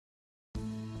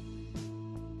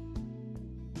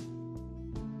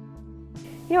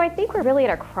I think we're really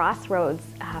at a crossroads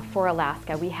for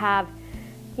Alaska. We have,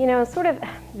 sort of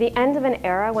the end of an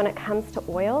era when it comes to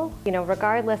oil.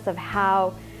 Regardless of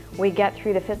how we get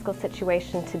through the fiscal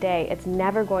situation today, it's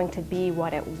never going to be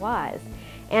what it was.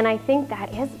 And I think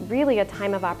that is really a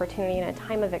time of opportunity and a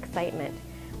time of excitement.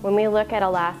 When we look at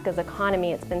Alaska's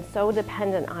economy, it's been so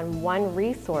dependent on one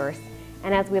resource,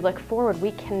 and as we look forward,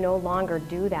 we can no longer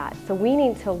do that. So we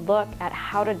need to look at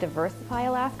how to diversify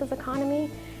Alaska's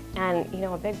economy, and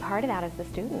a big part of that is the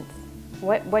students.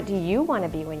 What do you want to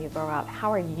be when you grow up?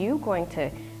 How are you going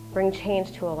to bring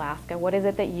change to Alaska? What is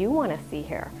it that you want to see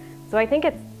here? So I think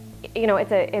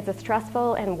it's a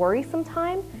stressful and worrisome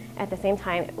time. At the same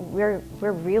time, we're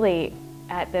really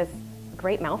at this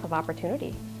great mouth of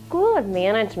opportunity. School of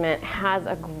Management has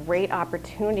a great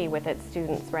opportunity with its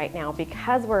students right now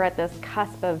because we're at this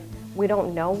cusp of we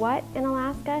don't know what in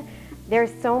Alaska.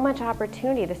 There's so much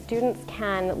opportunity. The students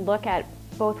can look at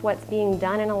both what's being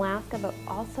done in Alaska, but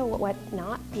also what's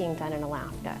not being done in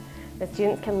Alaska. The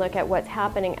students can look at what's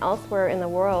happening elsewhere in the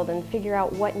world and figure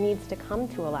out what needs to come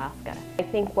to Alaska. I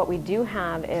think what we do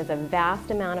have is a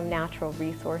vast amount of natural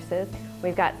resources.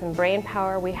 We've got some brain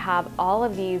power. We have all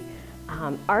of these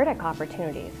Arctic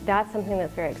opportunities. That's something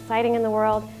that's very exciting in the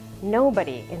world.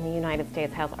 Nobody in the United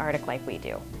States has Arctic like we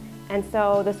do. And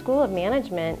so the School of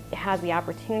Management has the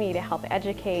opportunity to help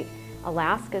educate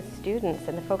Alaska's students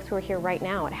and the folks who are here right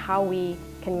now at how we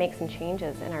can make some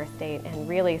changes in our state and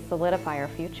really solidify our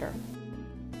future.